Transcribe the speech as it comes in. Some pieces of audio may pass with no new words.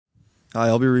Hi,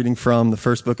 I'll be reading from the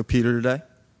first book of Peter today.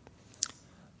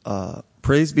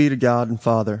 Praise be to God and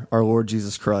Father, our Lord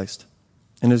Jesus Christ.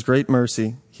 In his great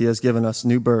mercy, he has given us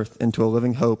new birth into a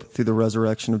living hope through the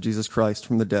resurrection of Jesus Christ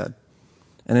from the dead,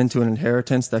 and into an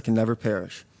inheritance that can never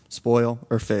perish, spoil,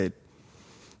 or fade.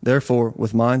 Therefore,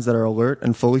 with minds that are alert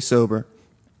and fully sober,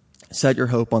 set your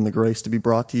hope on the grace to be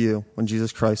brought to you when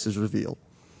Jesus Christ is revealed.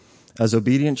 As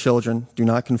obedient children, do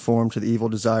not conform to the evil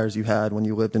desires you had when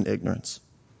you lived in ignorance.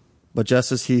 But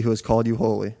just as he who has called you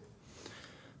holy,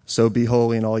 so be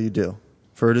holy in all you do.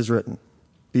 For it is written,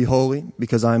 be holy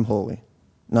because I am holy.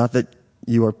 Not that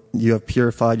you have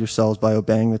purified yourselves by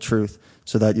obeying the truth,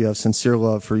 so that you have sincere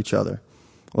love for each other.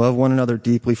 Love one another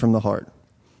deeply from the heart.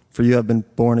 For you have been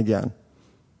born again,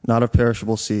 not of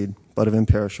perishable seed, but of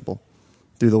imperishable,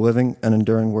 through the living and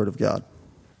enduring word of God.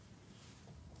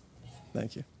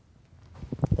 Thank you.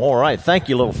 All right. Thank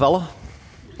you, little fella.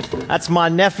 That's my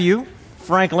nephew,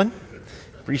 Franklin.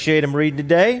 Appreciate him reading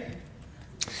today.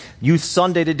 Youth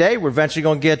Sunday today. We're eventually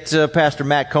going to get Pastor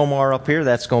Matt Comar up here.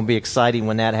 That's going to be exciting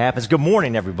when that happens. Good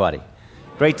morning, everybody.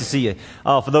 Great to see you.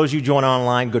 For those of you joining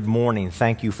online, good morning.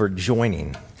 Thank you for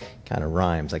joining. Kind of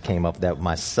rhymes. I came up with that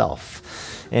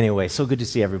myself. Anyway, so good to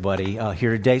see everybody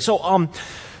here today. So,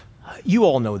 you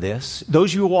all know this.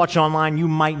 Those of you who watch online, you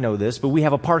might know this, but we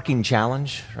have a parking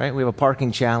challenge, right? We have a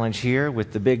parking challenge here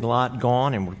with the big lot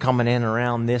gone, and we're coming in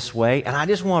around this way. And I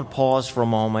just want to pause for a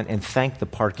moment and thank the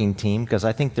parking team, because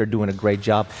I think they're doing a great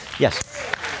job. Yes.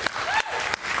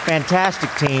 Fantastic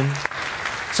team.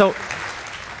 So,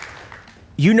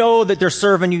 you know that they're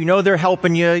serving you. You know they're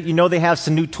helping you. You know they have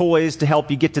some new toys to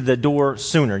help you get to the door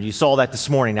sooner. You saw that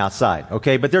this morning outside,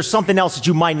 okay? But there's something else that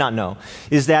you might not know,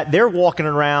 is that they're walking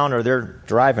around, or they're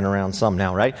driving around some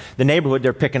now, right? The neighborhood,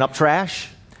 they're picking up trash.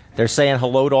 They're saying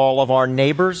hello to all of our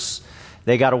neighbors.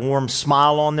 They got a warm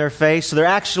smile on their face. So they're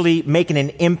actually making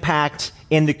an impact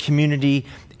in the community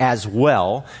as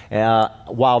well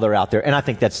while they're out there. And I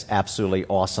think that's absolutely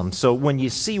awesome. So when you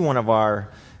see one of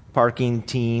our parking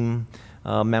team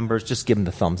members, just give them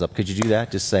the thumbs up. Could you do that?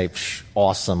 Just say,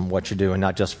 awesome what you're doing,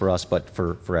 not just for us, but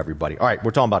for everybody. All right, we're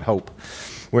talking about hope.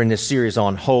 We're in this series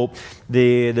on hope.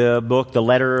 The book, the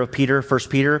letter of Peter, 1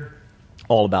 Peter,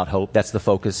 all about hope. That's the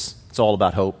focus. It's all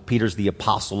about hope. Peter's the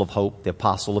apostle of hope, the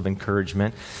apostle of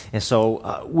encouragement. And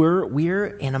so we're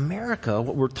in America.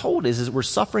 What we're told is we're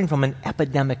suffering from an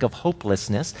epidemic of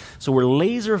hopelessness. So we're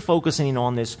laser focusing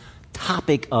on this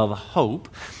topic of hope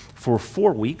for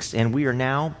 4 weeks, and we are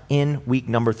now in week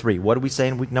number 3. What did we say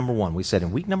in week number 1? We said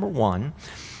in week number 1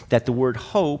 that the word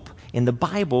hope in the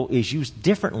Bible is used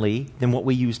differently than what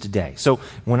we use today. So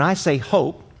when I say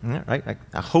hope, right,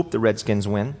 I hope the Redskins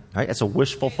win. Right, that's a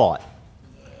wishful thought.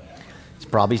 It's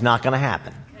probably not going to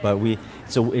happen, but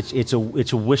it's a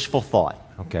wishful thought.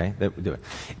 Okay, that we do it.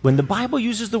 When the Bible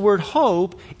uses the word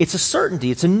hope, it's a certainty.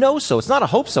 It's a no-so. It's not a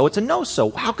hope-so. It's a no-so.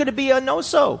 How could it be a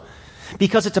no-so?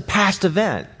 Because it's a past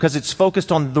event, because it's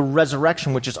focused on the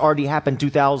resurrection, which has already happened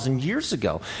 2,000 years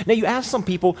ago. Now, you ask some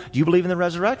people, do you believe in the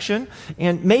resurrection?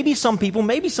 And maybe some people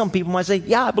might say,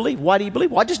 yeah, I believe. Why do you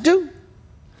believe? Well, I just do.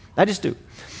 I just do.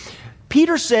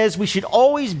 Peter says we should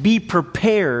always be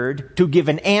prepared to give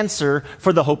an answer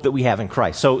for the hope that we have in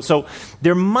Christ. So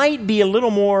there might be a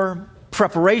little more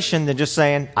preparation than just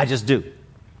saying, I just do.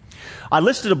 I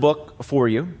listed a book for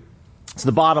you. It's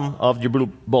the bottom of your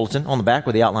bulletin on the back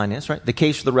where the outline is, right? The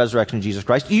Case for the Resurrection of Jesus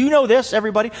Christ. You know this,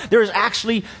 everybody. There is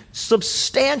actually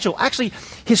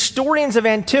historians of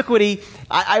antiquity.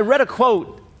 I read a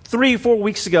quote 3 or 4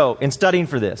 weeks ago in studying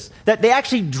for this, that they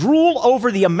actually drool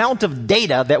over the amount of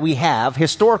data that we have,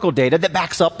 historical data, that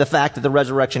backs up the fact that the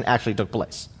resurrection actually took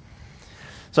place.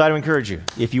 So I'd encourage you,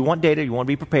 if you want data, you want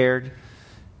to be prepared,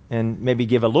 and maybe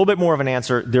give a little bit more of an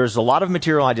answer. There's a lot of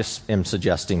material. I just am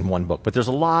suggesting one book, but there's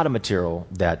a lot of material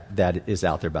that is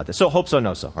out there about this. So hope so,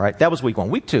 no so. All right, that was week 1.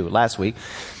 Week 2, last week.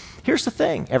 Here's the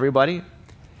thing, everybody.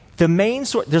 The main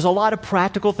source, there's a lot of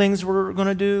practical things we're going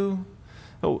to do.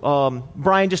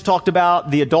 Brian just talked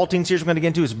about the adulting series we're going to get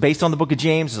into is based on the book of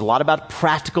James. There's a lot about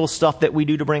practical stuff that we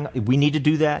need to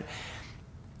do that.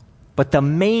 But the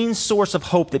main source of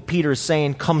hope that Peter is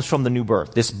saying comes from the new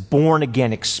birth, this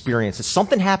born-again experience. It's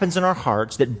something happens in our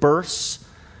hearts that births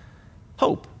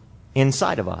hope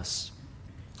inside of us.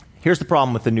 Here's the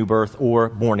problem with the new birth or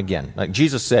born again. Like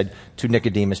Jesus said to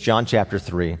Nicodemus, John chapter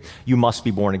 3, you must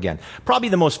be born again. Probably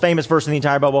the most famous verse in the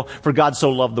entire Bible, for God so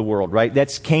loved the world, right?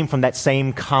 That came from that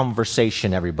same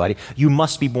conversation, everybody. You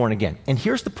must be born again. And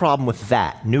here's the problem with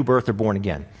that, new birth or born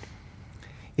again,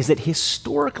 is that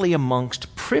historically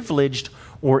amongst privileged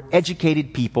or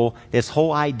educated people, this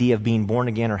whole idea of being born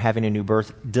again or having a new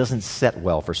birth doesn't sit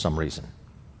well for some reason.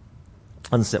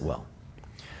 Doesn't sit well.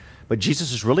 But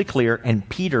Jesus is really clear, and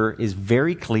Peter is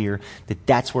very clear that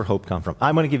that's where hope comes from.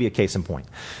 I'm going to give you a case in point.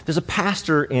 There's a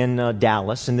pastor in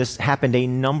Dallas, and this happened a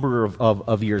number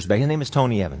of years back. His name is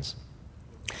Tony Evans.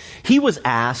 He was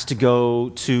asked to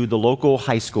go to the local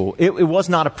high school. It was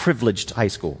not a privileged high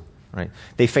school, right?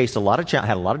 They faced had a lot of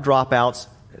dropouts.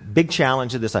 Big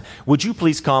challenge of this. Would you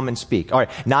please come and speak? All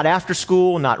right. Not after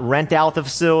school, not rent out the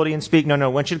facility and speak. No. I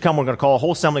want you to come. We're going to call a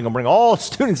whole assembly. We're going to bring all the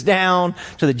students down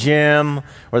to the gym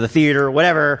or the theater,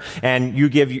 whatever. And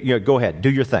go ahead, do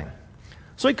your thing.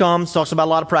 So he comes, talks about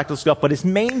a lot of practical stuff, but his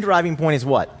main driving point is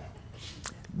what?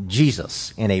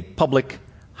 Jesus in a public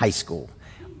high school.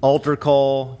 Altar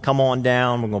call, come on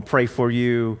down. We're going to pray for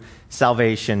you.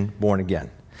 Salvation, born again.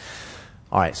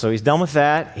 All right. So he's done with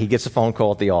that. He gets a phone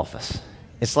call at the office.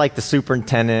 It's like the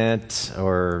superintendent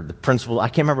or the principal. I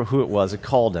can't remember who it was that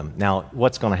called him. Now,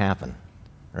 what's going to happen,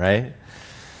 right?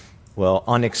 Well,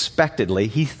 unexpectedly,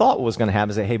 he thought what was going to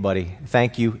happen is say, hey, buddy,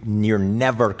 thank you. You're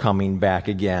never coming back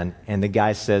again. And the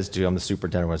guy says to him, the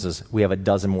superintendent says, we have a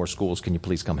dozen more schools. Can you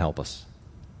please come help us?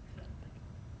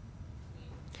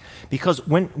 Because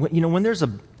when there's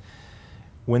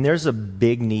a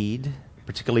big need,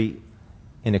 particularly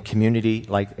in a community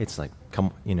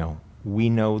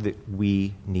we know that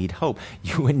we need hope.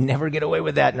 You would never get away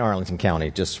with that in Arlington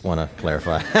County. Just want to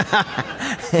clarify.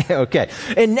 Okay.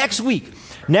 And next week,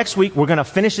 we're going to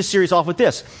finish this series off with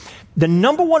this. The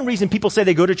number one reason people say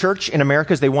they go to church in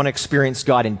America is they want to experience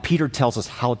God. And Peter tells us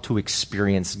how to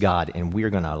experience God. And we're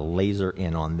going to laser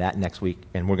in on that next week.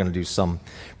 And we're going to do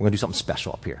something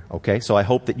special up here. Okay. So I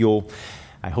hope that you'll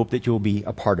be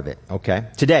a part of it. Okay.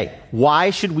 Today,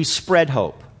 why should we spread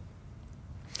hope?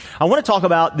 I want to talk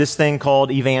about this thing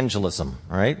called evangelism,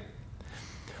 all right?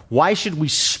 Why should we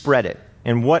spread it?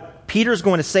 And what Peter's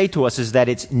going to say to us is that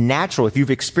it's natural. If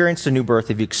you've experienced a new birth,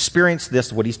 if you experienced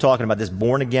this, what he's talking about, this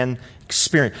born-again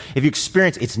experience, if you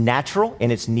experience it's natural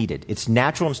and it's needed. It's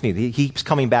natural and it's needed. He keeps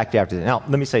coming back to after that. Now,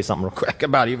 let me say something real quick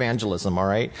about evangelism, all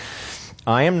right?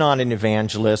 I am not an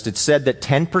evangelist. It's said that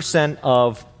 10%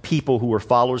 of people who are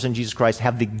followers in Jesus Christ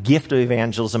have the gift of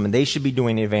evangelism, and they should be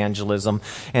doing evangelism.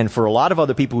 And for a lot of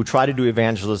other people who try to do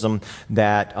evangelism,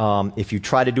 that if you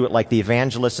try to do it like the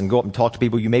evangelists and go up and talk to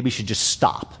people, you maybe should just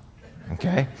stop.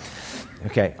 Okay?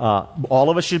 Okay.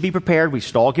 All of us should be prepared. We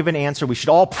should all give an answer. We should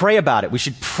all pray about it. We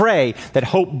should pray that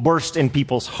hope bursts in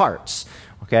people's hearts.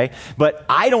 Okay? But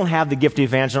I don't have the gift of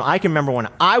evangelism. I can remember when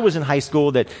I was in high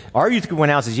school that our youth group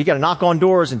went out and says, you got to knock on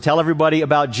doors and tell everybody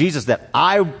about Jesus, that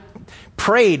I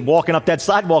prayed walking up that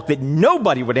sidewalk that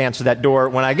nobody would answer that door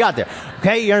when I got there.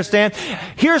 Okay, you understand?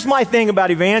 Here's my thing about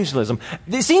evangelism.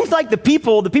 It seems like the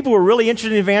people who are really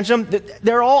interested in evangelism,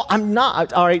 they're all, I'm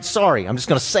not, all right, sorry, I'm just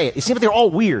going to say it. It seems like they're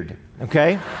all weird,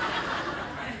 okay?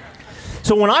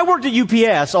 So when I worked at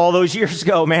UPS all those years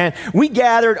ago, man, we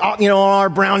gathered, on our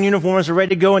brown uniforms, we're ready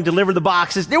to go and deliver the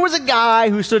boxes. There was a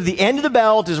guy who stood at the end of the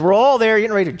belt as we're all there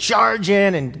getting ready to charge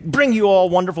in and bring you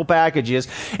all wonderful packages.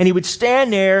 And he would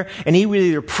stand there and he would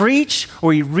either preach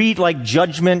or he'd read like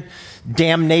judgment,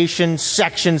 damnation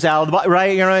sections out of the Bible,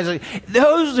 right? It's like,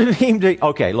 those seem to,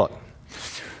 okay, look.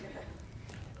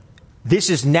 This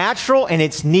is natural and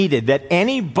it's needed that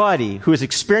anybody who has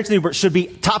experienced new birth should be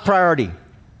top priority.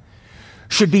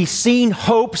 Should be seeing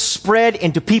hope spread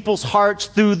into people's hearts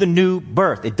through the new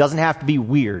birth. It doesn't have to be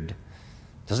weird.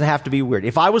 It doesn't have to be weird.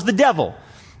 If I was the devil,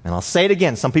 and I'll say it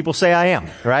again, some people say I am,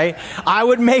 right? I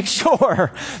would make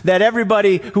sure that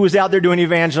everybody who was out there doing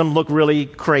evangelism looked really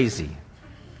crazy.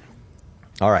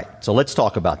 All right, so let's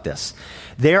talk about this.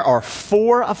 There are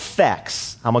 4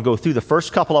 effects. I'm going to go through the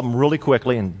first couple of them really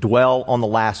quickly and dwell on the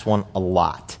last one a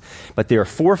lot. But there are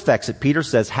 4 effects that Peter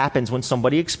says happens when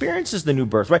somebody experiences the new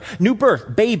birth, right? New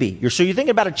birth, baby. So you're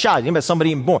thinking about a child, you're thinking about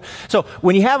somebody born. So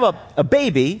when you have a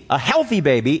baby, a healthy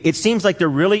baby, it seems like they're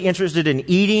really interested in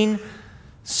eating,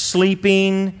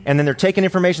 sleeping, and then they're taking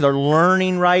information, they're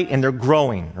learning right, and they're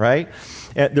growing, right?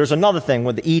 There's another thing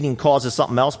when the eating causes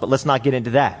something else, but let's not get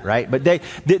into that, right? But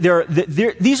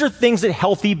these are things that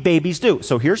healthy babies do.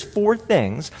 So here's 4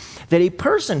 things that a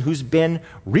person who's been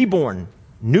reborn,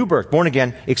 new birth, born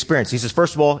again, experience. He says,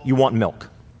 first of all, you want milk.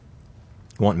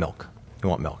 You want milk. You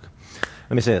want milk.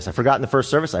 Let me say this. I forgot in the first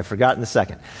service. I forgot in the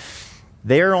second.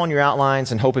 There on your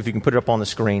outlines, and hope if you can put it up on the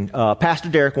screen, Pastor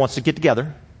Derek wants to get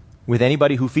together with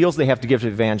anybody who feels they have to give to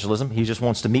evangelism. He just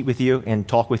wants to meet with you and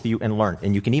talk with you and learn.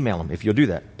 And you can email him if you'll do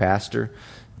that.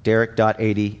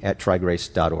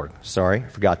 PastorDerek.80@trigrace.org. Sorry,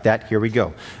 forgot that. Here we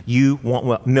go. You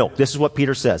want milk. This is what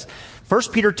Peter says. 1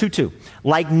 Peter 2:2.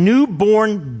 Like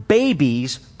newborn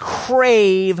babies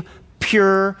crave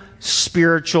pure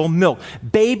spiritual milk.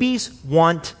 Babies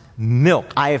want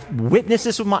milk. I have witnessed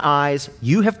this with my eyes.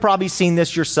 You have probably seen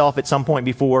this yourself at some point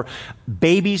before.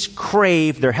 Babies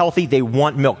crave, they're healthy, they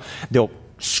want milk. They'll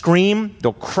scream,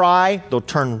 they'll cry, they'll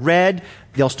turn red,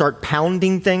 they'll start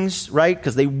pounding things, right?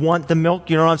 Because they want the milk,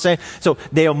 you know what I'm saying? So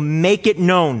they'll make it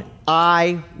known.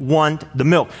 I want the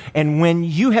milk. And when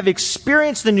you have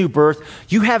experienced the new birth,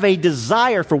 you have a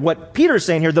desire for what Peter's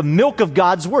saying here, the milk of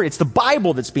God's word. It's the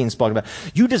Bible that's being spoken about.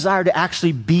 You desire to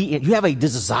actually be in, you have a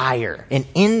desire, an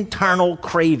internal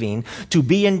craving to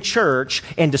be in church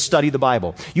and to study the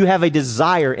Bible. You have a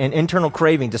desire, an internal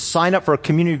craving to sign up for a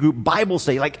community group Bible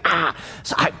study.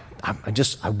 So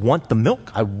I want the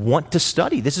milk. I want to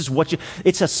study. This is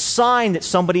it's a sign that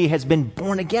somebody has been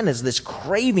born again as this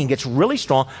craving gets really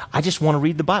strong. I just want to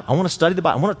read the Bible. I want to study the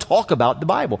Bible. I want to talk about the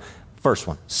Bible. First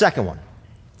one. Second one.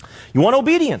 You want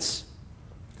obedience.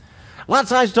 A lot of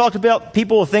times you talk about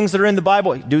people, things that are in the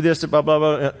Bible. Do this, blah, blah,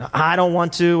 blah. I don't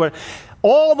want to.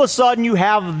 All of a sudden you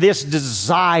have this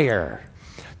desire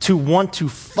to want to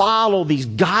follow these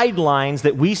guidelines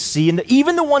that we see,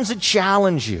 even the ones that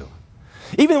challenge you.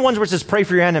 Even the ones where it says, pray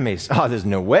for your enemies. Oh, there's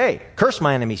no way. Curse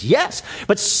my enemies. Yes.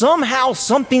 But somehow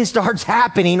something starts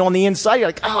happening on the inside. You're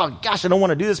like, oh gosh, I don't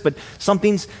want to do this. But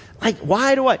something's like,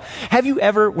 why do I? Have you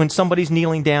ever, when somebody's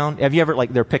kneeling down, have you ever,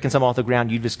 like they're picking something off the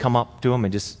ground, you just come up to them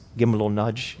and just give them a little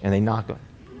nudge and they knock them?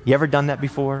 You ever done that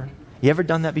before? You ever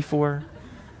done that before?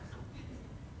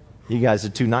 You guys are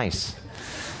too nice.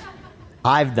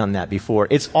 I've done that before.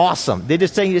 It's awesome. They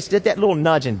just say, you just did that little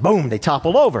nudge and boom, they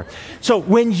topple over. So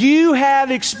when you have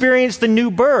experienced the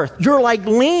new birth, you're like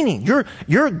leaning.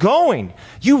 You're going.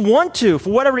 You want to,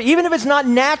 for whatever, even if it's not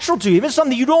natural to you, even if it's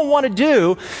something you don't want to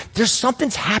do, there's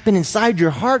something's happened inside your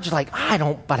heart. You're like,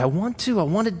 but I want to. I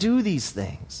want to do these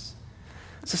things.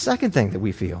 It's the second thing that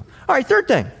we feel. All right, third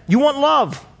thing. You want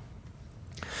love.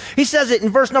 He says it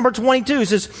in verse number 22. He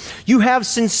says, you have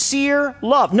sincere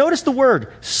love. Notice the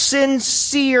word,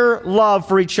 sincere love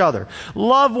for each other.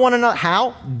 Love one another.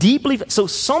 How? Deeply. So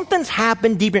something's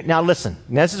happened deep. Now listen,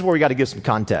 this is where we got to give some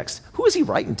context. Who is he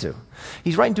writing to?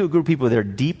 He's writing to a group of people that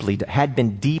are had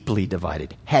been deeply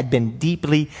divided.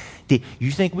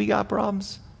 You think we got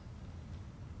problems?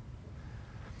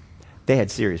 They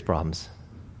had serious problems.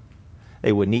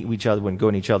 They wouldn't eat with each other, wouldn't go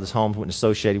in each other's homes, wouldn't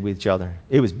associate with each other.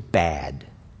 It was bad.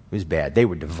 It was bad. They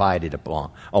were divided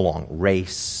along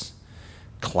race,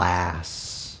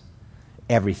 class,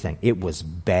 everything. It was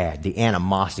bad. The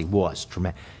animosity was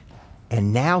tremendous.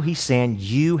 And now he's saying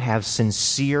you have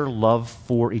sincere love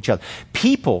for each other.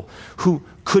 People who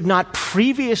could not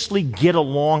previously get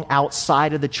along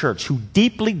outside of the church, who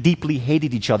deeply, deeply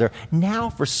hated each other, now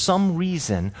for some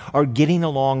reason are getting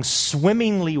along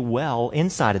swimmingly well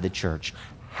inside of the church.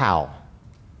 How?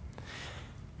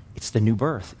 It's the new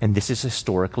birth, and this is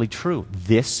historically true.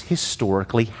 This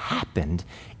historically happened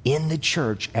in the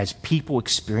church as people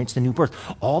experienced the new birth.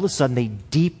 All of a sudden, they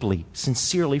deeply,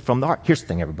 sincerely from the heart. Here's the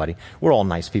thing, everybody. We're all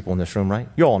nice people in this room, right?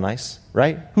 You're all nice,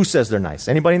 right? Who says they're nice?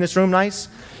 Anybody in this room nice?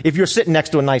 If you're sitting next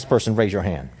to a nice person, raise your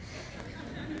hand.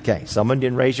 Okay, someone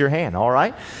didn't raise your hand, all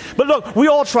right? But look, we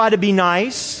all try to be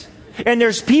nice, and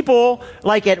there's people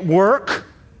like at work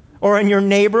or in your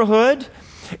neighborhood,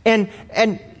 and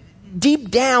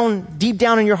deep down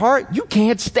in your heart, you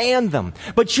can't stand them.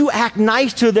 But you act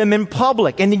nice to them in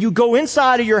public. And then you go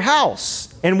inside of your house.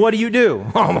 And what do?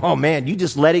 Oh man, you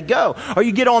just let it go. Or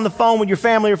you get on the phone with your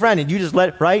family or friend and you just let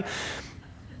it, right?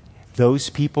 Those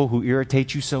people who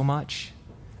irritate you so much,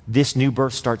 this new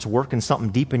birth starts working something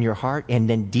deep in your heart. And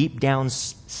then deep down,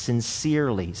 sincere,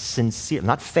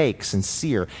 not fake,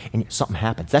 sincere. And something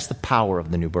happens. That's the power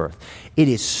of the new birth. It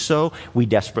is so, we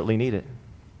desperately need it.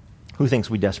 Who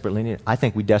thinks we desperately need it? I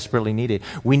think we desperately need it.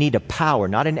 We need a power,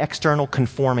 not an external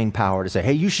conforming power to say,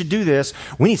 hey, you should do this.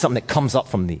 We need something that comes up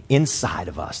from the inside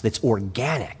of us, that's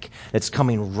organic, that's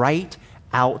coming right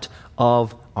out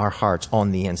of our hearts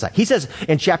on the inside. He says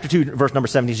in chapter 2, verse number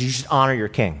 7, he says, you should honor your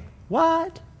king.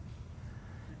 What?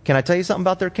 Can I tell you something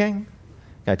about their king?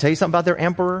 Can I tell you something about their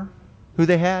emperor, who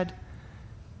they had?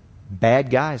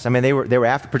 Bad guys. I mean, they were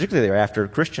after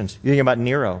Christians. You think about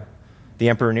Nero, the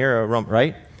Emperor Nero,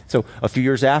 right? So a few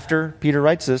years after Peter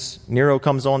writes this, Nero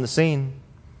comes on the scene.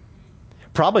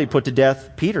 Probably put to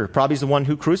death Peter. Probably is the one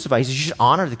who crucified. He says, you should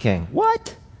honor the king.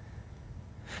 What?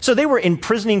 So they were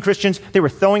imprisoning Christians. They were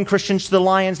throwing Christians to the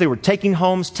lions. They were taking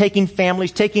homes, taking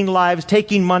families, taking lives,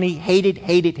 taking money. Hated.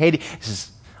 He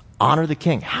says, honor the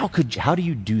king. How do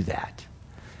you do that?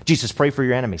 Jesus, pray for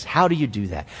your enemies. How do you do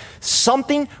that?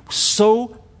 Something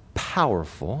so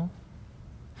powerful.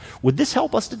 Would this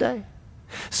help us today?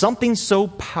 Something so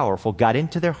powerful got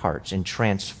into their hearts and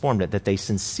transformed it that they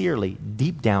sincerely,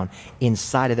 deep down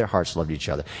inside of their hearts, loved each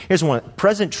other. Here's one.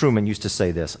 President Truman used to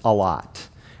say this a lot.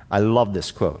 I love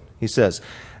this quote. He says,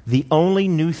 "The only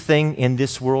new thing in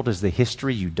this world is the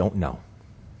history you don't know."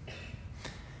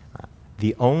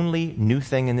 The only new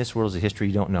thing in this world is a history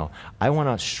you don't know. I want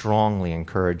to strongly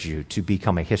encourage you to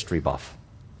become a history buff.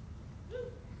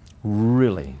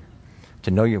 Really.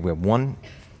 To know we're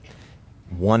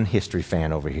one history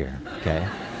fan over here, okay?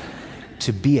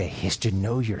 To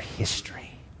know your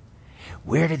history.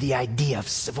 Where did the idea of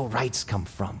civil rights come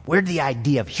from? Where did the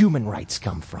idea of human rights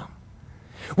come from?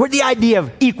 Where did the idea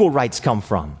of equal rights come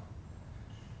from?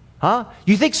 Huh?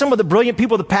 You think some of the brilliant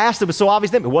people of the past, it was so obvious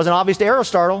to them? It wasn't obvious to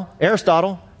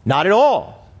Aristotle. Not at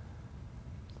all.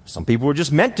 Some people were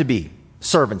just meant to be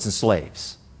servants and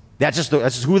slaves. That's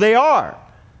just who they are.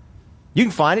 You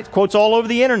can find it. Quotes all over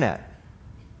the internet.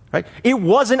 Right? It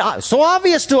wasn't so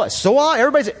obvious to us.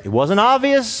 Everybody said, it wasn't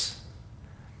obvious.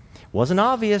 It wasn't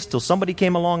obvious till somebody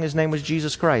came along. His name was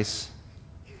Jesus Christ.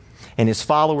 And his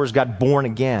followers got born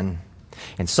again.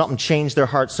 And something changed their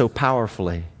hearts so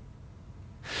powerfully.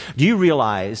 Do you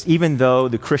realize, even though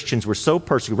the Christians were so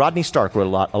persecuted, Rodney Stark wrote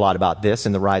a lot about this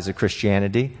in The Rise of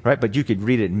Christianity, right? But you could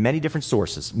read it in many different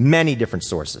sources.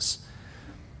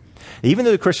 Even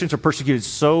though the Christians were persecuted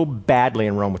so badly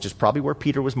in Rome, which is probably where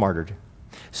Peter was martyred,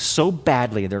 so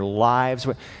badly their lives,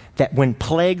 that when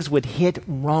plagues would hit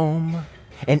Rome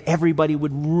and everybody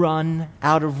would run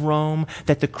out of Rome,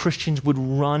 that the Christians would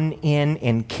run in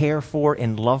and care for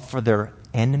and love for their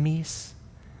enemies.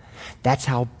 That's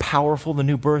how powerful the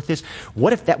new birth is.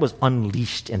 What if that was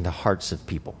unleashed in the hearts of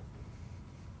people?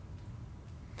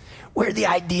 Where did the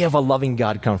idea of a loving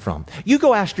God come from? You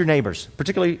go ask your neighbors,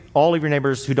 particularly all of your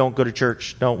neighbors who don't go to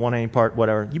church, don't want any part,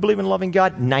 whatever. You believe in a loving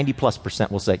God? 90+%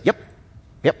 will say, yep,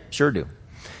 sure do.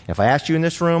 If I asked you in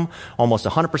this room, almost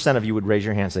 100% of you would raise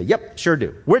your hand and say, yep, sure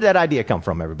do. Where did that idea come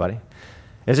from, everybody?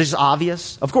 Is it just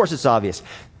obvious? Of course it's obvious.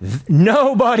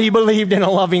 Nobody believed in a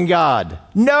loving God.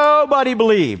 Nobody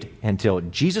believed until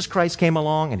Jesus Christ came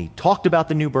along and he talked about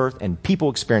the new birth and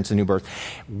people experienced the new birth.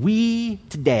 We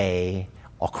today,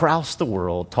 across the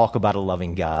world, talk about a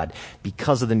loving God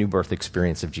because of the new birth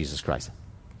experience of Jesus Christ.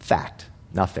 Fact,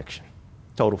 not fiction.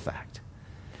 Total fact.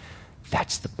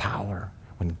 That's the power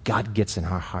when God gets in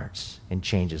our hearts and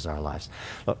changes our lives.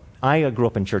 Look, I grew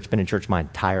up in church, been in church my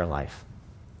entire life.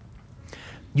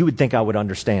 You would think I would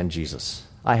understand Jesus.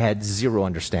 I had zero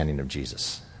understanding of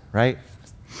Jesus, right?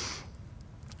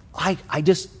 I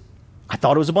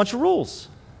thought it was a bunch of rules.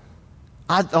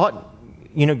 I thought,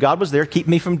 God was there to keep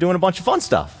me from doing a bunch of fun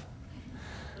stuff.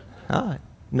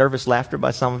 Nervous laughter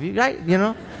by some of you, right?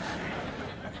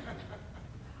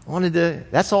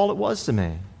 That's all it was to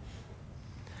me.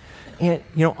 And,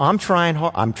 I'm trying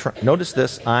hard. Notice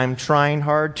this. I'm trying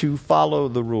hard to follow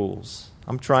the rules.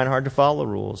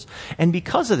 And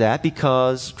because of that,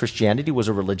 because Christianity was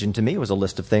a religion to me, it was a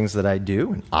list of things that I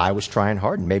do, and I was trying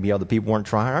hard, and maybe other people weren't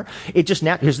trying hard.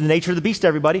 Here's the nature of the beast,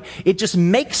 everybody. It just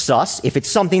makes us, if it's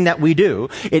something that we do,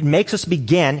 it makes us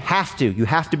you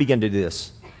have to begin to do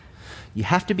this. You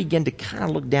have to begin to kind of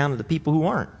look down at the people who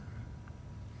aren't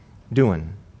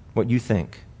doing what you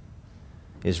think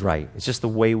is right. It's just the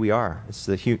way we are.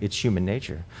 It's human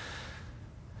nature.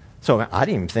 So I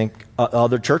didn't even think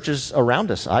other churches around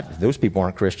us, those people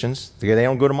aren't Christians. They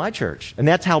don't go to my church. And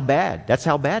that's how bad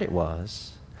it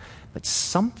was. But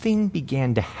something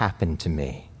began to happen to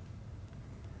me.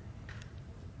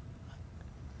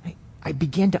 I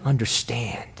began to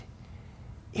understand.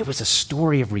 It was a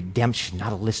story of redemption,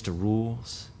 not a list of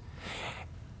rules.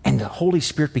 And the Holy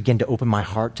Spirit began to open my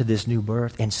heart to this new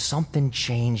birth, and something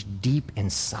changed deep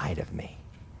inside of me.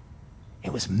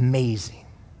 It was amazing.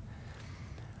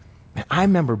 I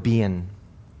remember being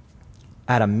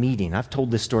at a meeting, I've told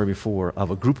this story before,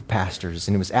 of a group of pastors,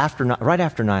 and it was right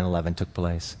after 9/11 took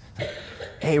place.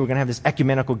 Hey, we're going to have this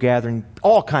ecumenical gathering.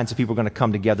 All kinds of people are going to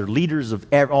come together, leaders of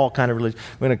all kinds of religions.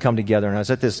 We're going to come together. And I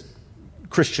was at this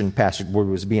Christian pastor where it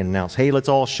was being announced, hey, let's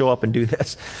all show up and do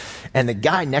this. And the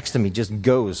guy next to me just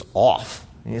goes off.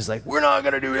 And he's like, we're not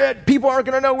going to do that. People aren't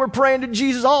going to know we're praying to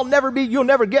Jesus. You'll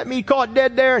never get me caught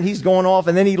dead there. And he's going off.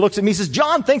 And then he looks at me and says,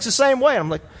 John thinks the same way. I'm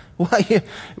like,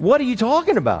 what are you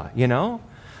talking about?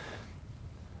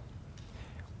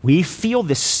 We feel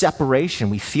this separation.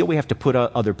 We feel we have to put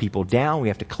other people down. We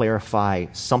have to clarify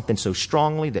something so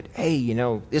strongly that, hey,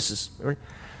 this is...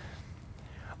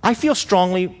 I feel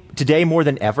strongly today more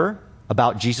than ever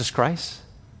about Jesus Christ.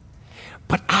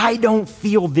 But I don't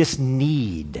feel this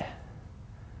need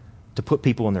to put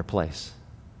people in their place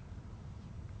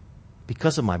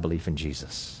because of my belief in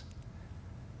Jesus.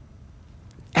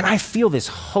 And I feel this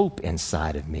hope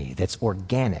inside of me that's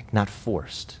organic, not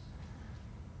forced.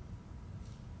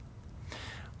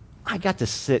 I got to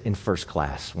sit in first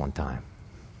class one time.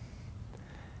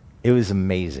 It was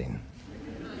amazing.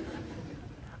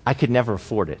 I could never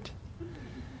afford it.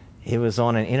 It was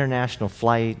on an international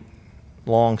flight,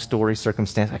 long story,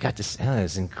 circumstance. I got to sit, it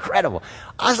was incredible.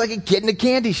 I was like a kid in a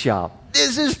candy shop.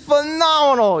 This is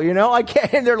phenomenal, you know?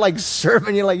 And they're like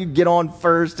serving you like you get on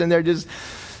first, and they're just,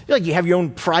 like you have your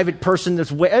own private person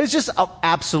that's way. It was just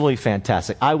absolutely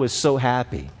fantastic. I was so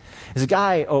happy. There's a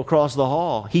guy across the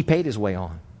hall, he paid his way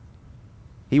on.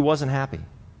 He wasn't happy.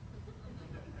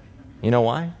 You know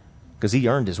why? Because he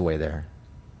earned his way there.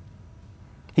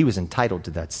 He was entitled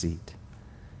to that seat.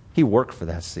 He worked for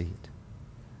that seat.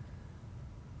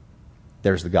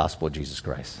 There's the gospel of Jesus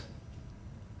Christ.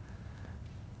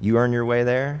 You earn your way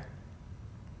there,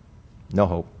 no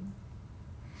hope.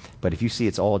 But if you see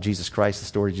it's all Jesus Christ, the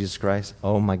story of Jesus Christ,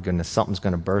 oh my goodness, something's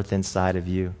going to birth inside of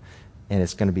you, and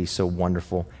it's going to be so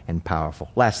wonderful and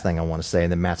powerful. Last thing I want to say,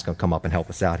 and then Matt's going to come up and help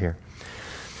us out here.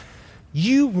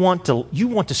 You want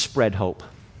to spread hope.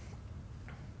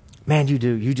 Man, you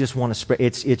do. You just want to spread.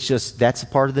 It's just, that's a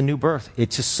part of the new birth.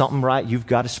 It's just something, right? You've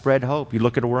got to spread hope. You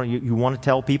look at a world, you want to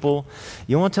tell people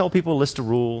a list of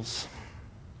rules.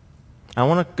 I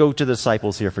want to go to the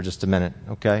disciples here for just a minute,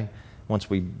 okay? Once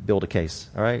we build a case,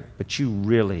 all right? But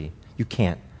you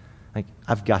can't. Like,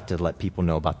 I've got to let people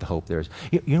know about the hope there is.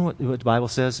 You know what the Bible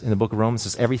says in the book of Romans?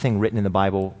 It says everything written in the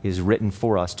Bible is written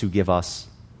for us to give us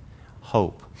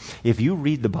hope. If you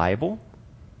read the Bible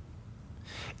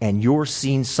and you're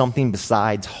seeing something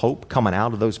besides hope coming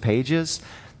out of those pages,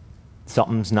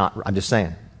 something's not, I'm just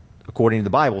saying, according to the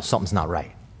Bible, something's not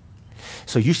right.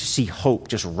 So you should see hope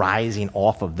just rising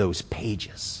off of those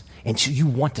pages. And so you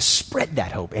want to spread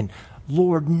that hope. And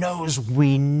Lord knows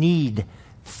we need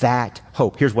that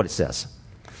hope. Here's what it says.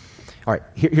 All right,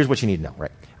 here's what you need to know,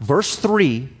 right? Verse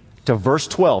 3 to verse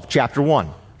 12, chapter 1.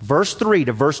 Verse 3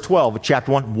 to verse 12 of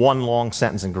chapter 1, one long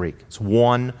sentence in Greek. It's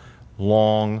one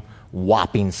long,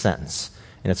 whopping sentence.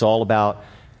 And it's all about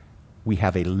we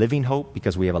have a living hope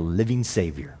because we have a living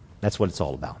Savior. That's what it's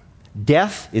all about.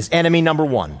 Death is enemy number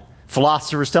one.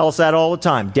 Philosophers tell us that all the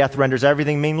time. Death renders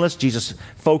everything meaningless. Jesus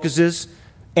focuses.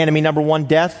 Enemy number one,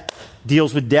 death,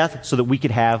 deals with death so that we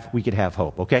could have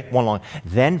hope. Okay? One long.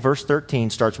 Then verse 13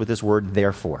 starts with this word,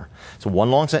 therefore. So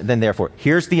one long sentence, then therefore.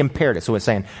 Here's the imperative. So it's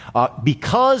saying,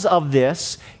 because of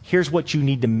this, here's what you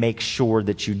need to make sure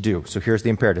that you do. So here's the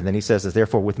imperative. Then he says this,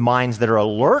 therefore, with minds that are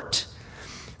alert,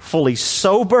 fully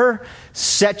sober,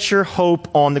 set your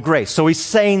hope on the grace. So he's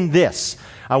saying this.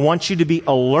 I want you to be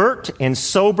alert and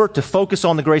sober, to focus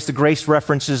on the grace. The grace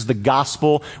references the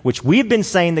gospel, which we've been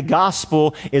saying the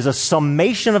gospel is a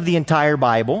summation of the entire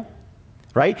Bible,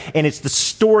 right? And it's the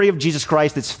story of Jesus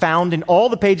Christ that's found in all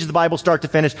the pages of the Bible, start to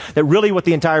finish, that really what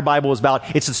the entire Bible is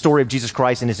about. It's the story of Jesus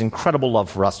Christ and his incredible love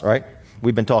for us, right?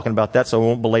 We've been talking about that, so I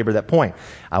won't belabor that point.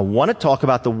 I want to talk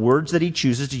about the words that he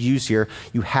chooses to use here.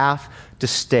 You have to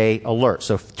stay alert.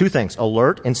 So two things,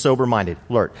 alert and sober-minded.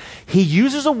 Alert. He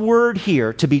uses a word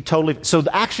here to be totally, so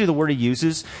actually the word he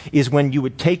uses is when you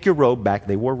would take your robe back,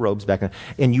 they wore robes back then,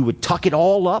 and you would tuck it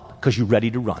all up because you're ready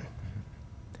to run.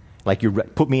 Like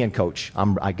put me in, coach.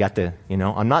 I'm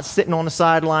not sitting on the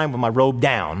sideline with my robe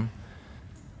down.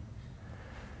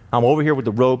 I'm over here with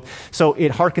the robe. So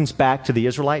it harkens back to the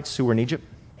Israelites who were in Egypt.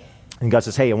 And God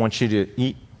says, hey, I want you to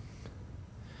eat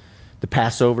the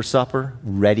Passover supper,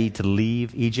 ready to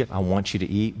leave Egypt. I want you to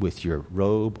eat with your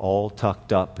robe all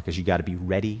tucked up because you got to be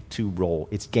ready to roll.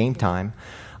 It's game time.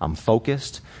 I'm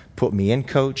focused. Put me in,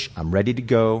 coach. I'm ready to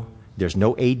go. There's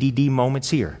no ADD moments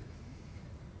here.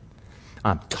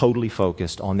 I'm totally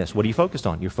focused on this. What are you focused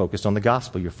on? You're focused on the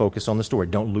gospel. You're focused on the story.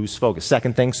 Don't lose focus.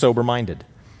 Second thing, sober-minded.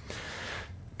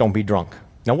 Don't be drunk.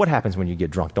 Now, what happens when you get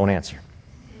drunk? Don't answer.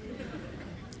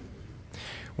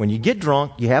 When you get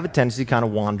drunk, you have a tendency to kind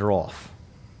of wander off.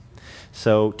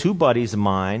 So, two buddies of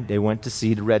mine, they went to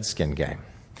see the Redskin game.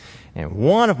 And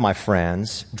one of my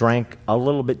friends drank a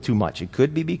little bit too much. It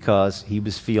could be because he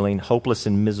was feeling hopeless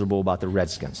and miserable about the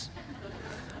Redskins.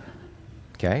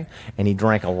 Okay? And he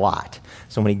drank a lot.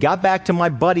 So when he got back to my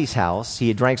buddy's house, he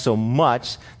had drank so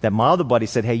much that my other buddy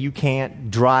said, hey, you can't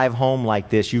drive home like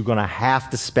this. You're going to have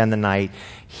to spend the night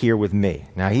here with me.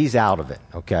 Now, he's out of it,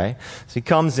 okay? So he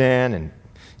comes in and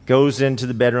goes into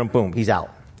the bedroom. Boom, he's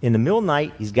out. In the middle of the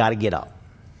night, he's got to get up,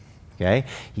 okay?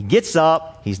 He gets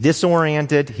up. He's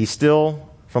disoriented. He's still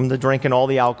from the drinking all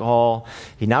the alcohol.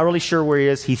 He's not really sure where he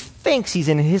is. He thinks he's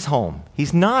in his home.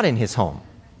 He's not in his home.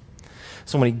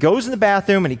 So when he goes in the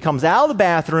bathroom and he comes out of the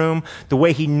bathroom, the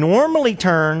way he normally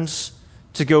turns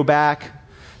to go back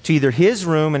to either his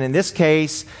room, and in this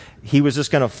case, he was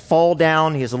just going to fall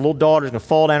down. He has a little daughter who's going to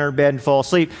fall down in her bed and fall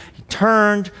asleep. He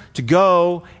turned to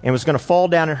go and was going to fall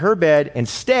down in her bed.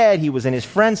 Instead, he was in his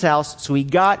friend's house, so he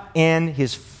got in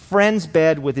his friend's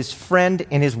bed with his friend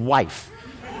and his wife.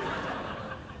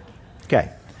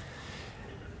 Okay.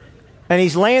 And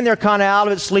he's laying there kind of out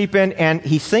of it, sleeping, and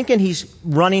he's thinking he's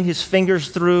running his fingers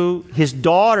through his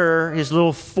daughter, his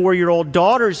little 4-year-old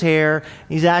daughter's hair.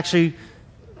 He's actually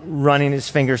running his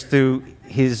fingers through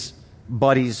his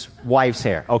buddy's wife's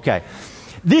hair. Okay.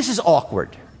 This is awkward.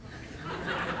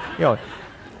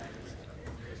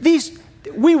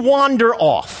 We wander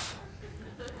off.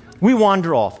 We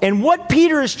wander off. And what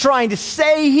Peter is trying to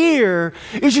say here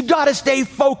is you got to stay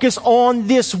focused on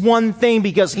this one thing,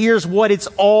 because here's what it's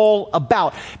all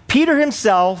about. Peter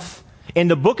himself, in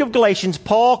the book of Galatians,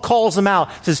 Paul calls him out.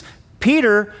 Says,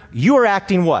 Peter, you are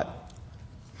acting what?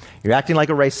 You're acting like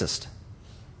a racist.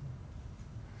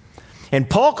 And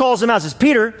Paul calls him out. Says,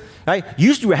 Peter, right,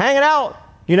 you were hanging out,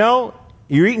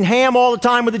 you're eating ham all the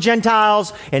time with the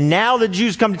Gentiles, and now the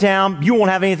Jews come to town, you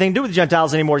won't have anything to do with the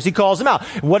Gentiles anymore. So he calls them out.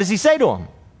 What does he say to him?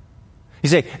 He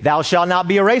says, thou shalt not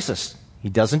be a racist. He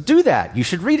doesn't do that. You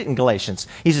should read it in Galatians.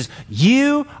 He says,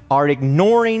 you are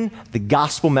ignoring the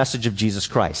gospel message of Jesus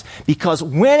Christ. Because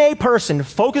when a person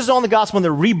focuses on the gospel and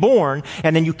they're reborn,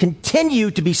 and then you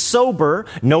continue to be sober,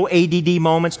 no ADD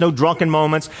moments, no drunken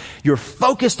moments, you're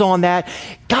focused on that,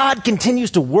 God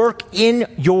continues to work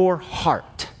in your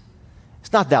heart.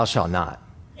 It's not thou shalt not.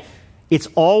 It's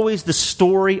always the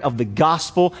story of the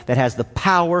gospel that has the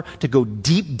power to go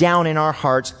deep down in our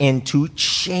hearts and to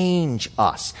change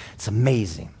us. It's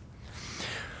amazing.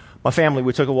 My family,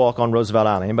 we took a walk on Roosevelt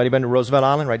Island. Anybody been to Roosevelt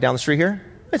Island right down the street here?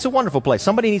 It's a wonderful place.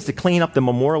 Somebody needs to clean up the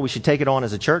memorial. We should take it on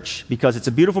as a church because it's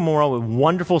a beautiful memorial with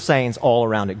wonderful sayings all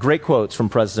around it. Great quotes from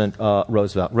President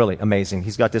Roosevelt. Really amazing.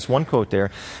 He's got this one quote there.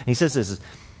 And he says this,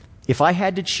 if I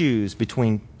had to choose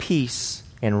between peace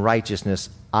and righteousness,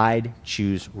 I'd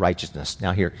choose righteousness.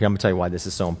 Now here, I'm going to tell you why this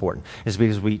is so important. It's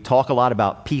because we talk a lot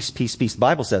about peace, peace, peace. The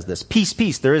Bible says this. Peace,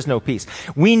 peace. There is no peace.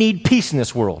 We need peace in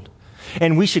this world.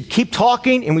 And we should keep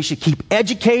talking, and we should keep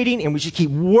educating, and we should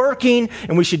keep working,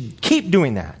 and we should keep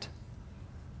doing that.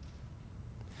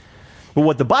 But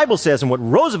what the Bible says, and what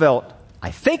Roosevelt, I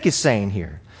think, is saying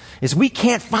here, is we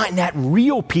can't find that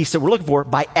real peace that we're looking for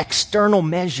by external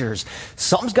measures.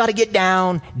 Something's got to get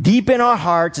down deep in our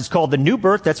hearts. It's called the new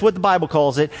birth. That's what the Bible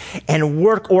calls it. And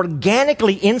work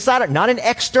organically inside it, not an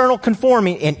external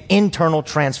conforming, an internal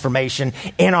transformation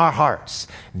in our hearts.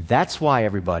 That's why,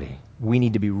 everybody, we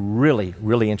need to be really,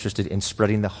 really interested in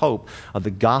spreading the hope of the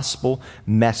gospel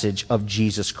message of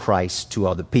Jesus Christ to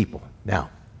other people. Now,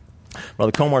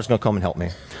 Brother Comar's going to come and help me.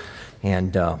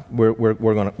 And we're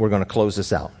going to close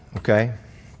this out. Okay.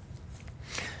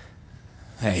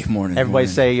 Hey, morning. Everybody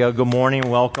say good morning,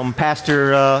 welcome, Pastor.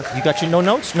 You got your no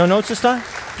notes? No notes this time?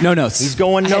 No notes. He's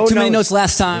going no notes. I had too many notes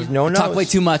last time. No notes. Talk way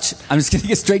too much. I'm just going to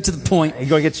get straight to the point. You're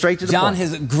going to get straight to the point. John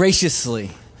has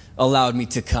graciously allowed me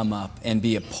to come up and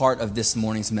be a part of this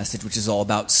morning's message, which is all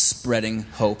about spreading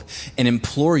hope, and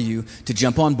implore you to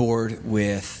jump on board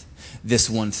with this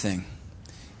one thing.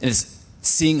 It is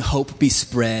seeing hope be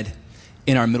spread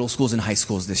in our middle schools and high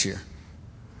schools this year.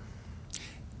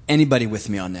 Anybody with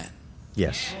me on that?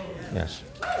 Yes. Yes.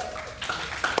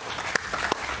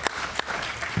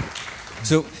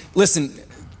 So, listen,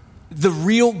 the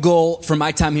real goal for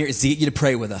my time here is to get you to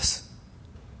pray with us.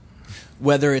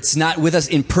 Whether it's not with us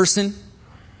in person,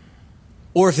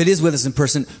 or if it is with us in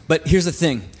person. But here's the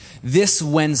thing. This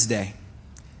Wednesday,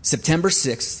 September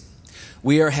 6th,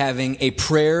 we are having a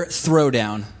prayer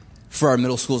throwdown for our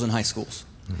middle schools and high schools.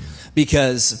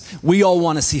 Because we all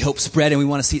want to see hope spread, and we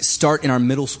want to see it start in our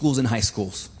middle schools and high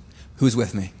schools. Who's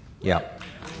with me? Yeah.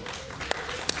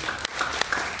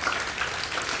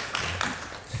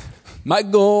 My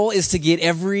goal is to get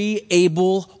every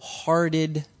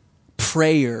able-hearted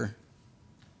prayer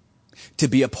to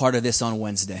be a part of this on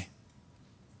Wednesday.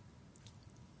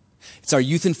 It's our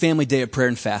Youth and Family Day of Prayer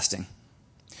and Fasting.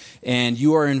 And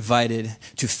you are invited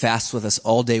to fast with us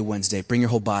all day Wednesday. Bring your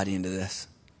whole body into this.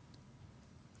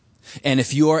 And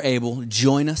if you are able,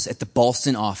 join us at the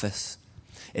Ballston office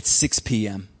at 6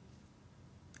 p.m.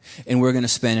 And we're going to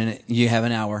spend in it. You have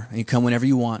an hour. And you come whenever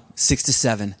you want, 6 to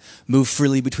 7. Move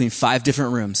freely between 5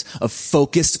 different rooms of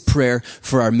focused prayer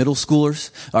for our middle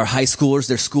schoolers, our high schoolers,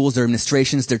 their schools, their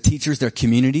administrations, their teachers, their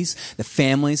communities, the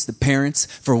families, the parents,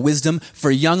 for wisdom,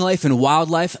 for Young Life and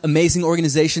Wildlife, amazing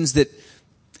organizations that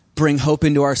bring hope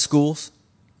into our schools.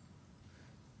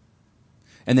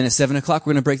 And then at 7 o'clock,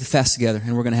 we're going to break the fast together,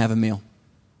 and we're going to have a meal.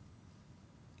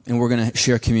 And we're going to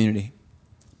share community.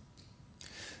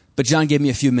 But John gave me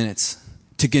a few minutes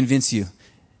to convince you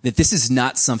that this is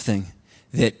not something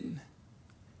that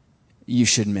you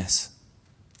should miss.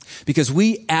 Because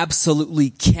we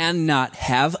absolutely cannot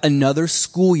have another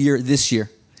school year this year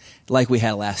like we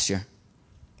had last year.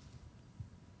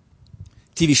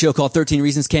 TV show called 13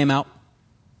 Reasons came out.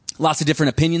 Lots of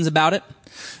different opinions about it.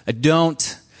 I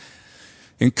don't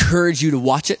encourage you to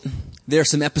watch it. There are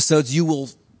some episodes you will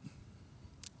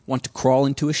want to crawl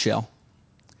into a shell.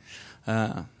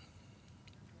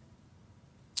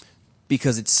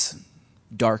 Because it's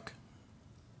dark.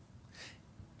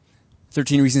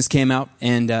 13 Reasons came out,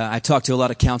 and I talked to a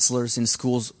lot of counselors in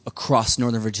schools across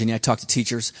Northern Virginia. I talked to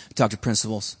teachers. I talked to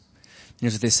principals. And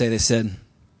here's what they say. They said,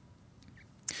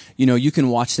 you know, you can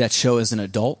watch that show as an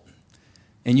adult,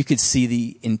 and you could see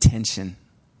the intention.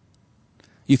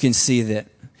 You can see that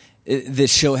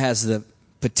this show has the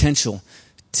potential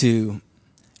to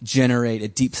generate a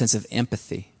deep sense of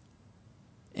empathy.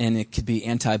 And it could be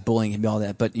anti-bullying and all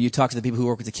that. But you talk to the people who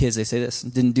work with the kids, they say this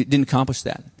didn't accomplish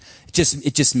that.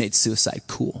 It just made suicide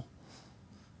cool.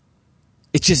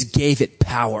 It just gave it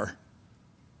power.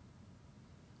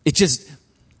 It just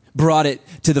brought it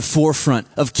to the forefront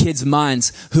of kids'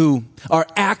 minds who are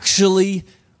actually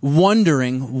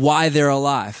wondering why they're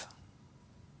alive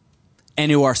and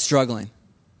who are struggling.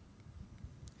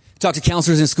 Talked to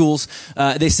counselors in schools.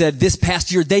 They said this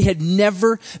past year they had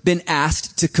never been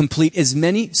asked to complete as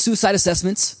many suicide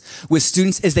assessments with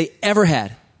students as they ever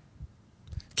had.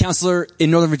 Counselor in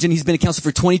Northern Virginia, he's been a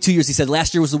counselor for 22 years. He said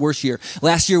last year was the worst year.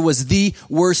 Last year was the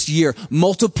worst year.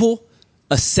 Multiple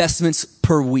assessments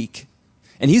per week.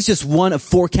 And he's just one of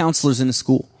 4 counselors in the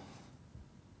school.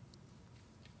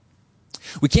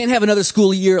 We can't have another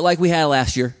school year like we had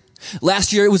last year.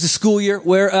 Last year it was a school year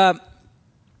where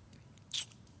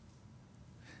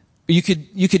you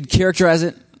could characterize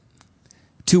it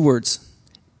 2 words.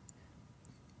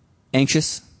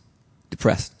 Anxious,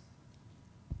 depressed.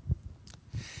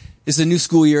 This is a new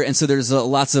school year, and so there's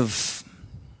lots of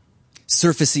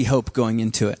surfacey hope going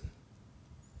into it.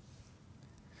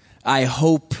 I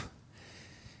hope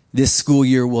this school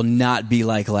year will not be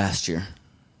like last year.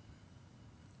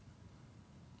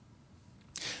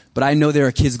 But I know there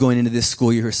are kids going into this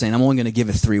school year who are saying, I'm only going to give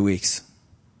it 3 weeks.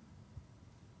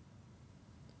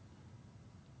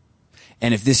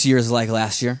 And if this year is like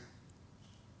last year,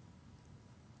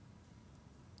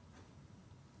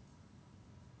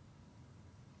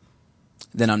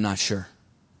 then I'm not sure.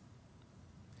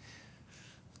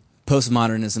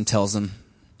 Postmodernism tells them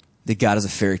that God is a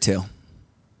fairy tale.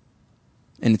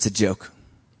 And it's a joke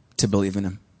to believe in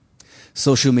him.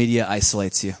 Social media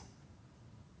isolates you.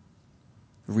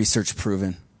 Research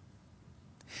proven.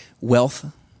 Wealth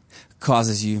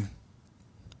causes you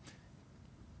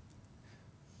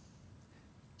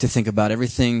to think about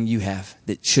everything you have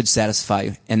that should satisfy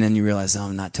you, and then you realize, oh,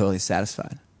 I'm not totally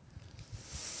satisfied.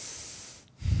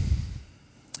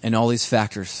 And all these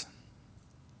factors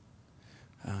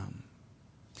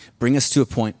bring us to a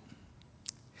point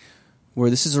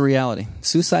where this is a reality.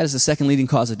 Suicide is the second leading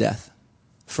cause of death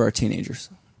for our teenagers.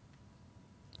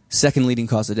 Second leading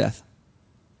cause of death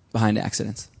behind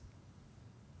accidents.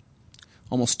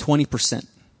 Almost 20%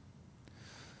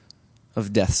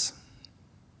 of deaths,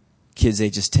 kids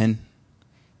ages 10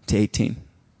 to 18,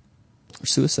 are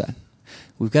suicide.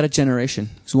 We've got a generation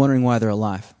who's wondering why they're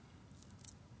alive.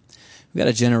 We've got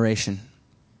a generation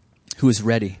who is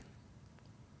ready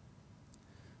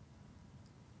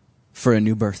for a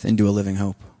new birth into a living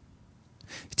hope.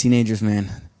 Teenagers, man,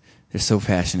 they're so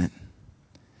passionate.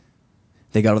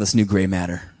 They got all this new gray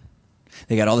matter.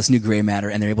 They got all this new gray matter,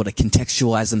 and they're able to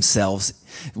contextualize themselves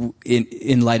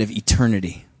in light of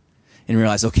eternity and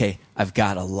realize, okay, I've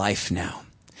got a life now.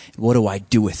 What do I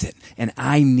do with it? And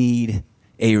I need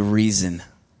a reason.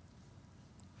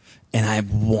 And I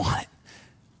want it.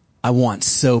 I want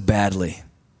so badly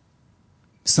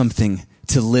something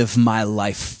to live my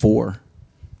life for.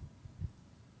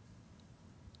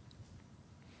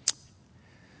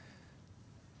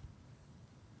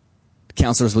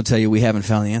 Counselors will tell you we haven't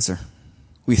found the answer.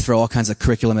 We throw all kinds of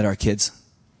curriculum at our kids.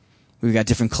 We've got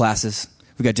different classes.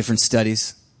 We've got different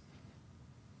studies.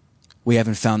 We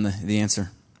haven't found the answer.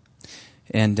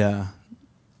 And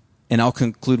I'll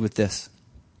conclude with this.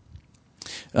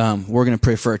 We're going to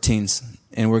pray for our teens,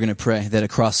 and we're going to pray that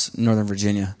across Northern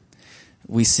Virginia,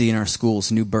 we see in our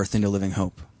schools new birth into living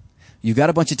hope. You've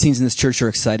got a bunch of teens in this church who are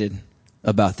excited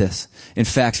about this. In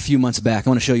fact, a few months back, I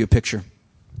want to show you a picture.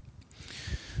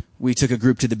 We took a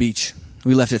group to the beach.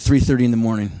 We left at 3:30 in the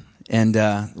morning, and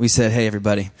we said, hey,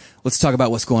 everybody, let's talk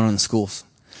about what's going on in the schools.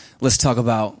 let's talk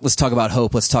about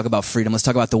hope. Let's talk about freedom. Let's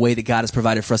talk about the way that God has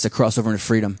provided for us to cross over into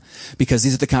freedom, because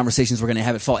these are the conversations we're going to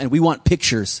have at fall. And we want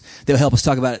pictures that will help us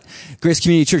talk about it. Grace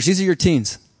Community Church, these are your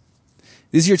teens.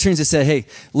 These are your teens that said, hey,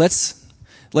 let's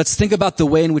think about the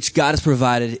way in which God has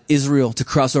provided Israel to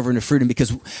cross over into freedom,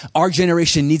 because our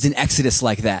generation needs an exodus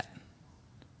like that.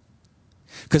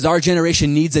 Because our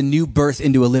generation needs a new birth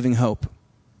into a living hope.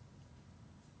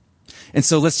 And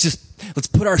so let's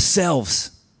put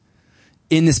ourselves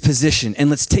in this position, and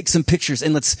let's take some pictures,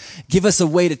 and let's give us a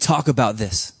way to talk about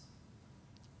this.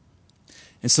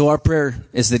 And so our prayer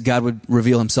is that God would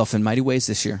reveal himself in mighty ways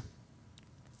this year.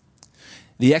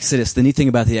 The Exodus, the neat thing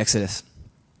about the Exodus,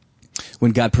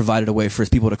 when God provided a way for his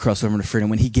people to cross over into freedom,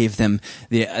 when he gave them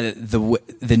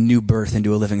the new birth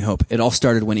into a living hope, it all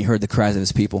started when he heard the cries of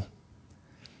his people.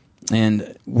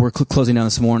 And we're closing down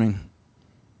this morning.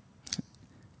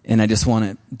 And I just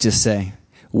want to say,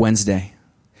 Wednesday,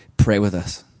 pray with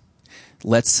us.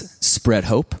 Let's spread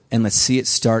hope, and let's see it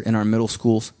start in our middle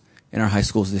schools, in our high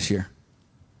schools this year.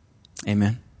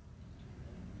 Amen.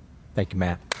 Thank you,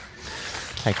 Matt.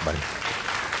 Thank you, buddy.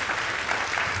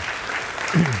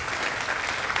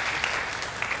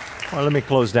 Well, let me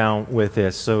close down with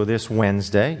this. So this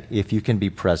Wednesday, if you can be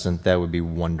present, that would be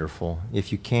wonderful.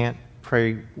 If you can't,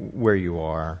 pray where you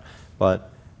are.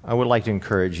 But I would like to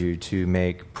encourage you to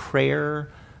make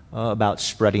prayer about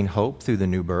spreading hope through the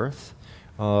new birth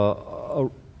a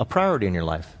priority in your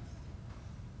life.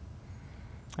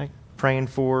 Like praying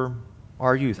for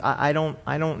our youth. I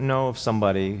don't know of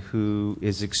somebody who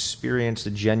has experienced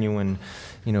a genuine,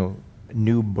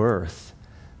 new birth,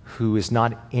 who is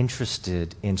not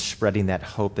interested in spreading that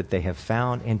hope that they have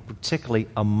found, and particularly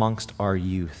amongst our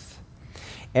youth.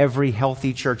 Every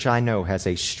healthy church I know has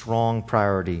a strong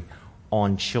priority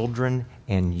on children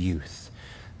and youth.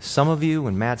 Some of you,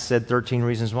 when Matt said 13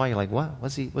 reasons why, you're like, what?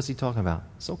 What's he talking about?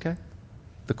 It's okay.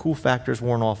 The cool factor's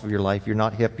worn off of your life. You're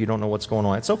not hip. You don't know what's going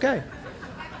on. It's okay.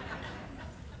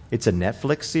 It's a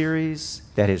Netflix series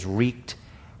that has wreaked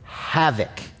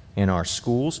havoc in our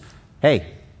schools. Hey,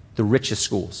 the richest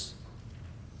schools.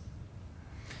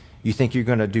 You think you're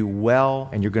going to do well,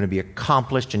 and you're going to be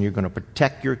accomplished, and you're going to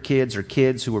protect your kids, or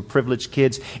kids who are privileged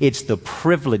kids. It's the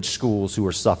privileged schools who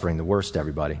are suffering the worst,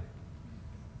 everybody.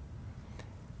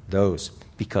 Those,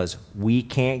 because we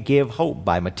can't give hope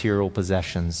by material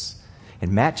possessions.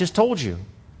 And Matt just told you,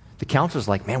 the counselor's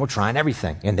like, man, we're trying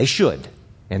everything. And they should.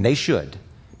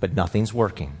 But nothing's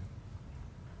working.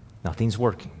 Nothing's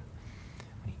working.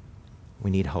 We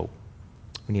need hope.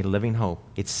 We need a living hope.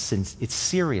 It's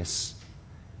serious.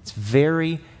 It's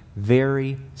very,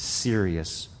 very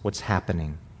serious what's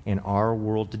happening in our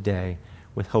world today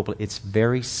with hope. It's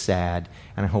very sad,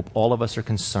 and I hope all of us are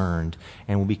concerned,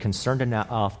 and we'll be concerned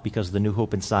enough because of the new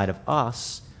hope inside of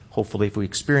us, hopefully if we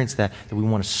experience that we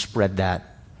want to spread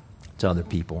that to other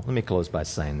people. Let me close by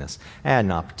saying this. I had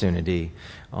an opportunity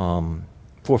 4,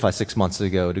 5, 6 months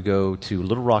ago to go to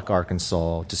Little Rock,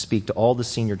 Arkansas, to speak to all the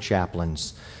senior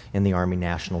chaplains in the Army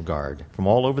National Guard from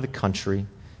all over the country,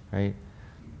 right?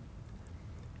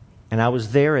 And I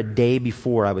was there a day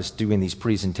before I was doing these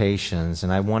presentations,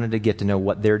 and I wanted to get to know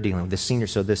what they're dealing with.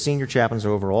 So the senior chaplains are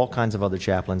over all kinds of other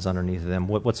chaplains underneath them.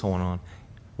 What's going on?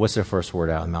 What's their first word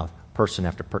out of the mouth? Person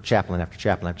after chaplain after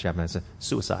chaplain after chaplain. It's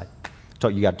suicide.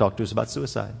 You got to talk to us about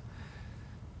suicide.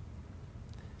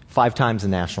 5 times the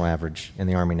national average in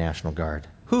the Army National Guard.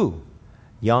 Who?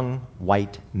 Young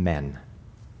white men.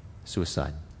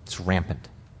 Suicide. It's rampant.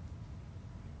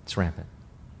 It's rampant.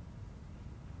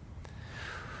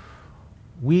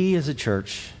 We as a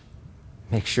church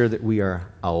make sure that we are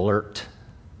alert,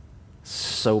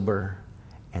 sober,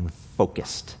 and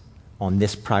focused on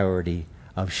this priority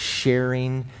of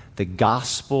sharing the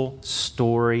gospel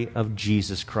story of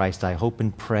Jesus Christ. I hope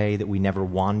and pray that we never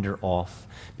wander off,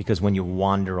 because when you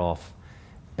wander off,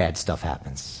 bad stuff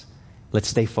happens. Let's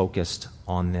stay focused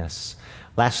on this.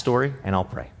 Last story, and I'll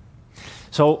pray.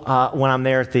 So when I'm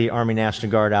there at the Army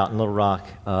National Guard out in Little Rock,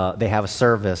 they have a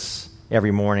service every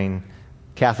morning.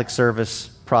 Catholic service,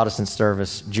 Protestant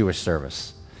service, Jewish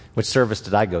service. Which service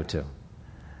did I go to?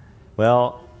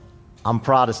 Well, I'm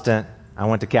Protestant. I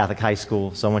went to Catholic high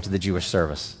school, so I went to the Jewish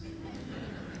service.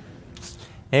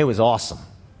 It was awesome.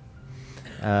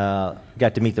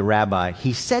 Got to meet the rabbi.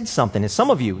 He said something, and some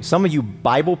of you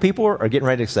Bible people are getting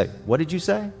ready to say, what did you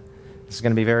say? This is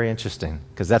going to be very interesting,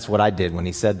 because that's what I did when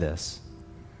he said this.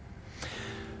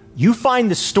 You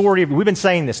find the story we've been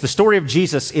saying this, the story of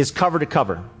Jesus is cover to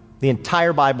cover. The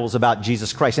entire Bible is about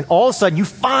Jesus Christ. And all of a sudden, you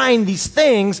find these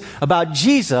things about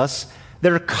Jesus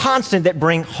that are constant, that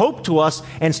bring hope to us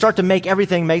and start to make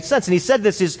everything make sense. And he said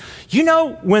this is,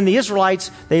 when the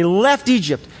Israelites, they left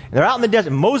Egypt, and they're out in the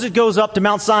desert, Moses goes up to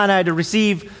Mount Sinai to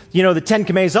receive, the 10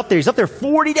 Commandments up there. He's up there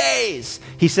 40 days.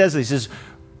 He says,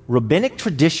 rabbinic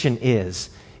tradition is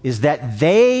that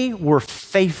they were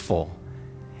faithful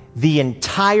the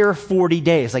entire 40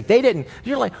 days. Like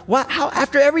you're like, what? How,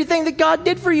 after everything that God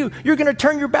did for you, you're going to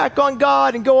turn your back on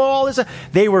God and go all this.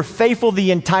 They were faithful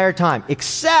the entire time,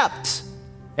 except,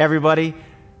 everybody,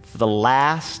 for the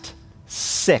last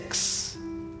 6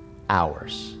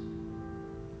 hours.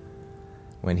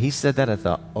 When he said that, I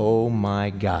thought, oh my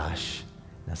gosh.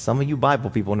 Now, some of you Bible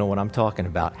people know what I'm talking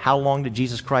about. How long did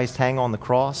Jesus Christ hang on the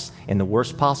cross in the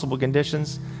worst possible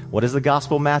conditions? What does the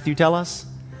Gospel of Matthew tell us?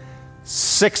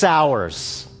 6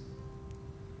 hours.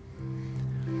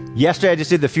 Yesterday I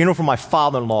just did the funeral for my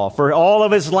father-in-law. For all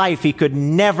of his life, he could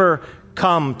never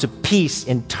come to peace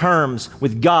in terms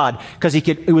with God because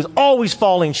it was always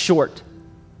falling short.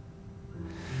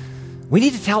 We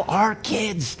need to tell our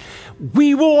kids,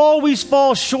 we will always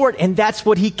fall short, and that's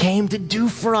what he came to do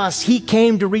for us. He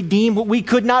came to redeem what we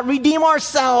could not redeem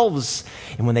ourselves.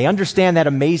 And when they understand that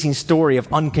amazing story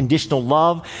of unconditional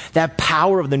love, that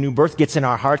power of the new birth gets in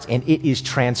our hearts, and it is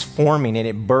transforming, and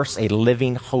it bursts a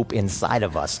living hope inside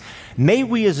of us. May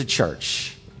we as a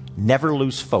church never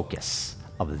lose focus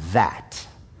of that.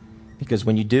 Because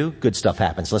when you do, good stuff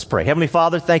happens. Let's pray. Heavenly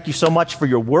Father, thank you so much for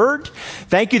your word.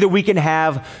 Thank you that we can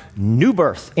have new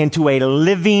birth into a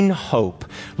living hope.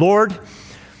 Lord,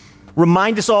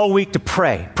 remind us all week to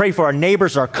pray. Pray for our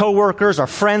neighbors, our coworkers, our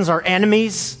friends, our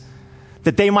enemies,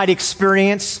 that they might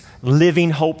experience living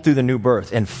hope through the new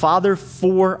birth. And Father,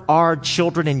 for our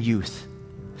children and youth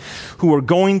who are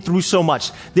going through so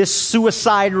much, this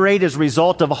suicide rate is a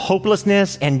result of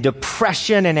hopelessness and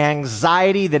depression and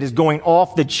anxiety that is going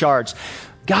off the charts.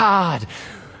 God,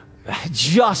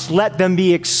 just let them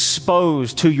be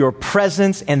exposed to your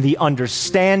presence and the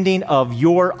understanding of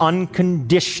your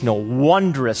unconditional,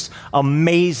 wondrous,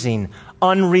 amazing,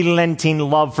 unrelenting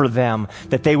love for them,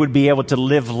 that they would be able to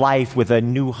live life with a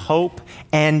new hope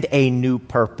and a new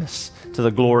purpose to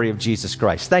the glory of Jesus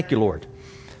Christ. Thank you, Lord,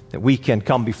 that we can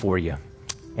come before you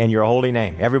in your holy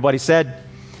name. Everybody said,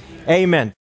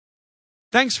 amen.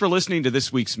 Thanks for listening to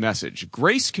this week's message.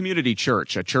 Grace Community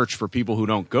Church, a church for people who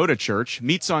don't go to church,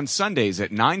 meets on Sundays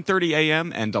at 9:30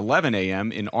 a.m. and 11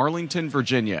 a.m. in Arlington,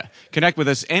 Virginia. Connect with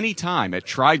us anytime at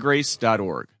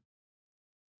trygrace.org.